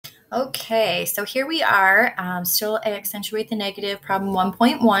Okay, so here we are, still at Accentuate the Negative, problem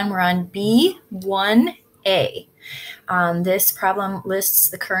 1.1. We're on B1A. This problem lists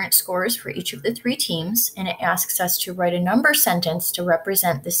the current scores for each of the three teams, and it asks us to write a number sentence to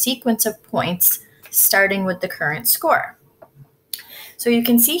represent the sequence of points starting with the current score. So you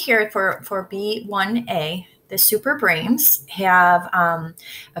can see here for B1A, the Super Brains have a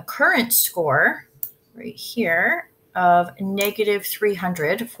current score right here of negative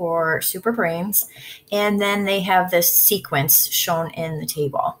 300 for Super Brains, and then they have this sequence shown in the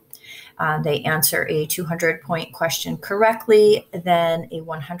table. They answer a 200-point question correctly, then a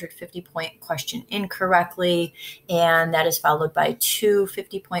 150-point question incorrectly, and that is followed by two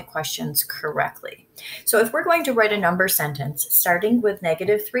 50-point questions correctly. So if we're going to write a number sentence starting with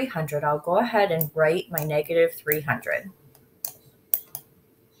negative 300, I'll go ahead and write my negative 300.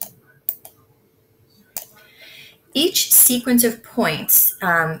 Each sequence of points,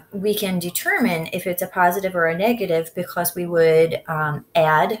 we can determine if it's a positive or a negative because we would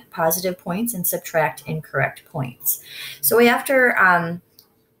add positive points and subtract incorrect points. So after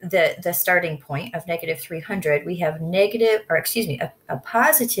the starting point of negative 300, we have a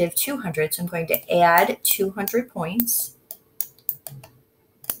positive 200. So I'm going to add 200 points.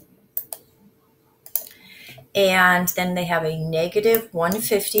 And then they have a negative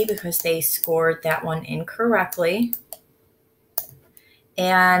 150 because they scored that one incorrectly.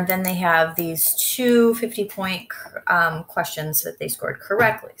 And then they have these two 50-point questions that they scored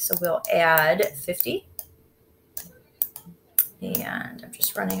correctly. So we'll add 50. And I'm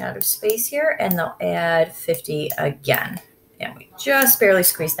just running out of space here. And they'll add 50 again. And we just barely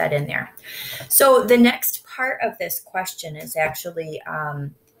squeezed that in there. So the next part of this question is actually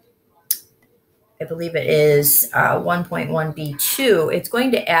I believe it is 1.1b2. It's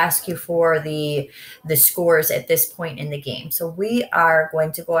going to ask you for the scores at this point in the game. So we are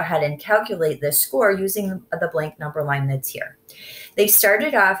going to go ahead and calculate the score using the blank number line that's here. They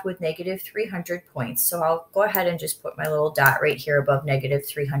started off with negative 300 points. So I'll go ahead and just put my little dot right here above negative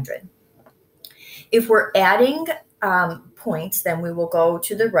 300. If we're adding points, then we will go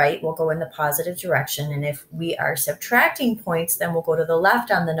to the right. We'll go in the positive direction. And if we are subtracting points, then we'll go to the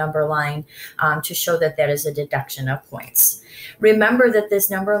left on the number line to show that that is a deduction of points. Remember that this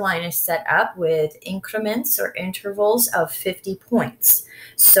number line is set up with increments or intervals of 50 points.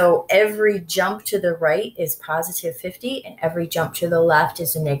 So every jump to the right is positive 50, and every jump to the left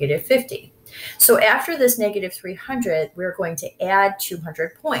is a negative 50. So after this negative 300, we're going to add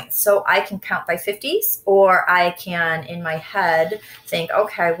 200 points. So I can count by 50s, or I can, in my head, think,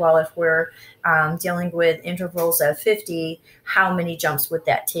 okay, well, if we're dealing with intervals of 50, how many jumps would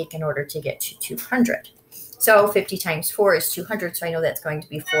that take in order to get to 200? So 50 times 4 is 200, so I know that's going to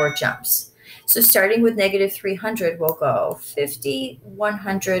be 4 jumps. So starting with negative 300, we'll go 50,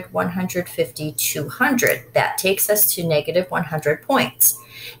 100, 150, 200. That takes us to negative 100 points.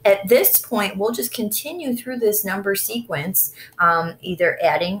 At this point, we'll just continue through this number sequence, either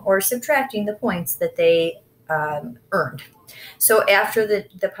adding or subtracting the points that they earned. So after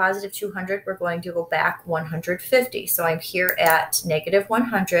the positive 200, we're going to go back 150. So I'm here at negative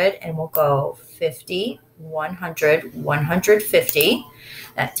 100, and we'll go 50, 100, 150.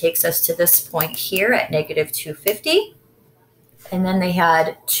 That takes us to this point here at negative 250. And then they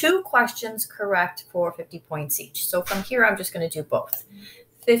had 2 questions correct for 50 points each. So from here, I'm just going to do both.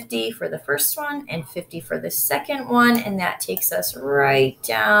 50 for the first one and 50 for the second one. And that takes us right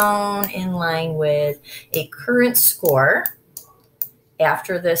down in line with a current score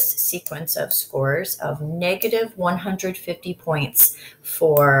after this sequence of scores of negative 150 points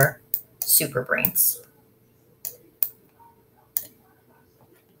for Super Brains.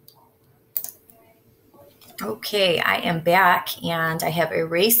 Okay, I am back, and I have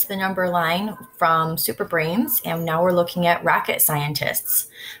erased the number line from Super Brains, and now we're looking at Rocket Scientists.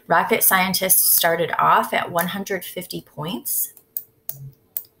 Rocket Scientists started off at 150 points,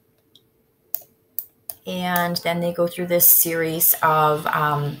 and then they go through this series of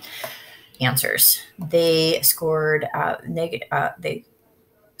answers. They scored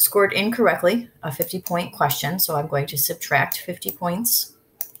incorrectly a 50-point question, so I'm going to subtract 50 points.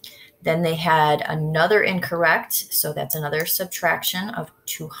 Then they had another incorrect, so that's another subtraction of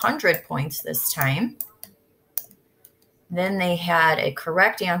 200 points this time. Then they had a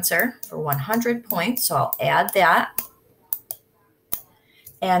correct answer for 100 points, so I'll add that.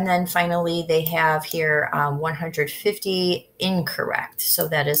 And then finally, they have here 150 incorrect, so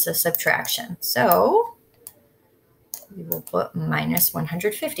that is a subtraction. So we will put minus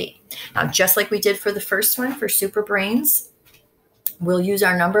 150. Now, just like we did for the first one, for Super Brains, we'll use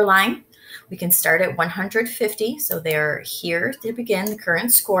our number line. We can start at 150. So they're here to begin the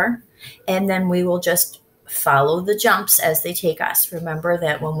current score. And then we will just follow the jumps as they take us. Remember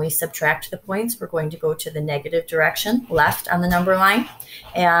that when we subtract the points, we're going to go to the negative direction, left on the number line.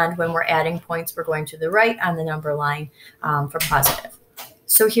 And when we're adding points, we're going to the right on the number line for positive.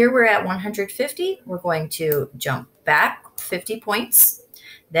 So here we're at 150. We're going to jump back 50 points.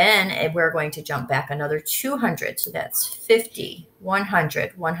 Then we're going to jump back another 200. So that's 50,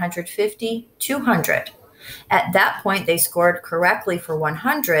 100, 150, 200. At that point, they scored correctly for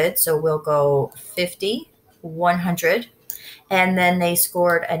 100. So we'll go 50, 100. And then they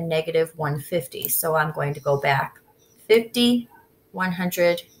scored a negative 150. So I'm going to go back 50,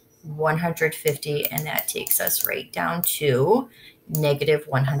 100, 150. And that takes us right down to negative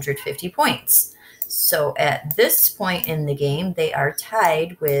 150 points. So at this point in the game, they are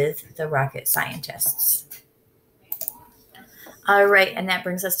tied with the rocket scientists. All right, and that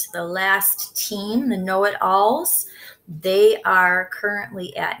brings us to the last team, the know-it-alls. They are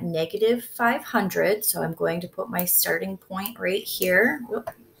currently at negative 500. So I'm going to put my starting point right here. Whoop,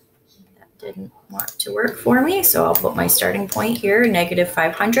 that didn't want to work for me. So I'll put my starting point here, negative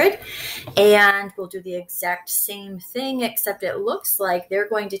 500. And we'll do the exact same thing, except it looks like they're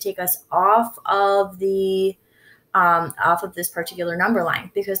going to take us off of this particular number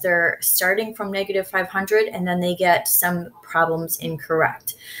line because they're starting from negative 500 and then they get some problems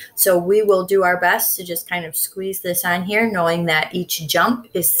incorrect. So we will do our best to just kind of squeeze this on here, knowing that each jump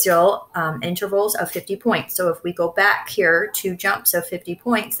is still intervals of 50 points. So if we go back here 2 jumps of 50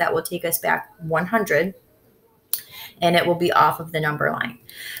 points, that will take us back 100 and it will be off of the number line.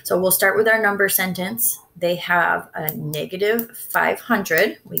 So we'll start with our number sentence. They have a negative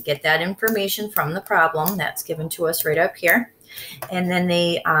 500. We get that information from the problem that's given to us right up here. And then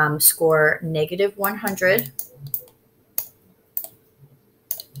they score negative 100,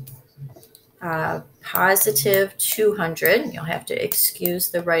 positive 200. You'll have to excuse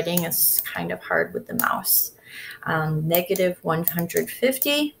the writing. It's kind of hard with the mouse. Negative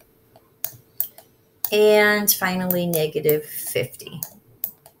 150. And finally, negative 50.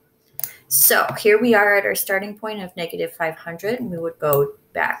 So here we are at our starting point of negative 500. And we would go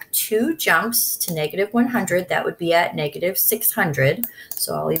back 2 jumps to negative 100. That would be at negative 600.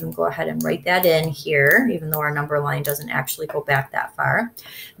 So I'll even go ahead and write that in here, even though our number line doesn't actually go back that far.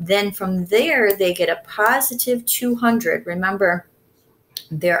 Then from there, they get a positive 200. Remember,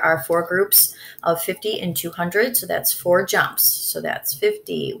 there are 4 groups of 50 and 200, so that's 4 jumps. So that's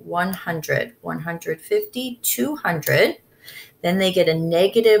 50, 100, 150, 200. Then they get a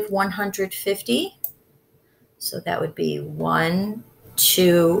negative 150. So that would be 1,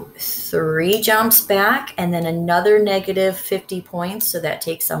 2, 3 jumps back, and then another negative 50 points. So that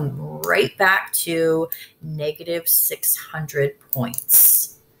takes them right back to negative 600 points.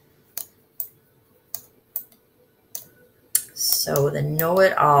 So the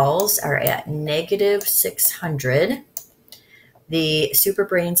know-it-alls are at negative 600. The super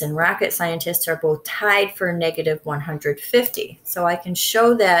brains and rocket scientists are both tied for negative 150. So I can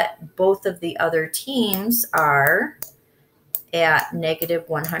show that both of the other teams are at negative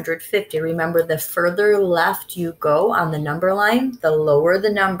 150. Remember, the further left you go on the number line, the lower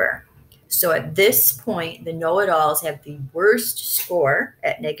the number. So at this point, the know-it-alls have the worst score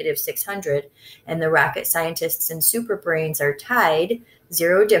at negative 600, and the rocket scientists and super brains are tied,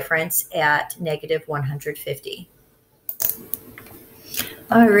 0 difference, at negative 150.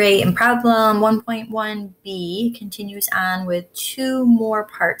 All right, and problem 1.1b continues on with 2 more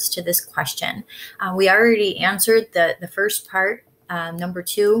parts to this question. We already answered the first part, number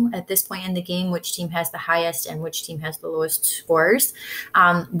 2, at this point in the game, which team has the highest and which team has the lowest scores.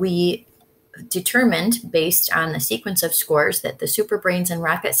 We determined, based on the sequence of scores, that the super brains and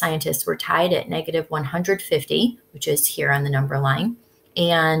rocket scientists were tied at negative 150, which is here on the number line,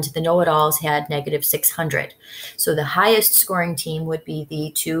 and the know-it-alls had negative 600. So the highest scoring team would be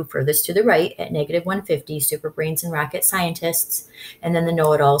the 2 furthest to the right at negative 150, super brains and rocket scientists, and then the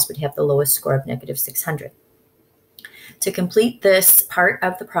know-it-alls would have the lowest score of negative 600. To complete this part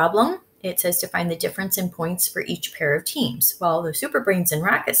of the problem, it says to find the difference in points for each pair of teams. Well, the super brains and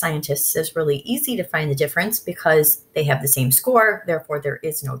rocket scientists is really easy to find the difference because they have the same score, therefore there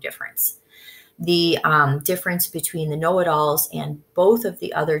is no difference. The difference between the know-it-alls and both of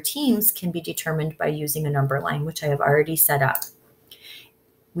the other teams can be determined by using a number line, which I have already set up.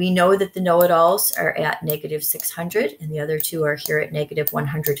 We know that the know-it-alls are at negative 600 and the other 2 are here at negative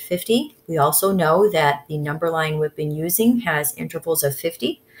 150. We also know that the number line we've been using has intervals of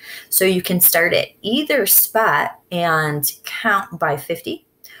 50. So you can start at either spot and count by 50,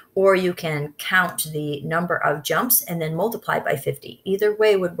 or you can count the number of jumps and then multiply by 50. Either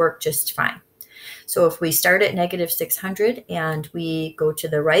way would work just fine. So if we start at negative 600 and we go to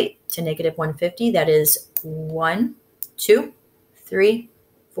the right to negative 150, that is 1, 2, 3,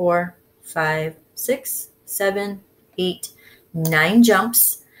 4, 5, 6, 7, 8, 9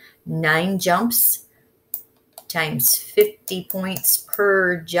 jumps. 9 jumps times 50 points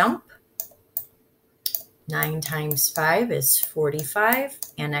per jump. 9 times 5 is 45,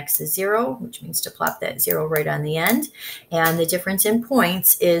 and x is 0, which means to plop that 0 right on the end. And the difference in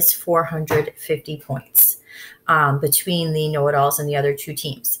points is 450 points between the know-it-alls and the other two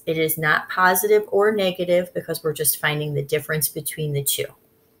teams. It is not positive or negative because we're just finding the difference between the two.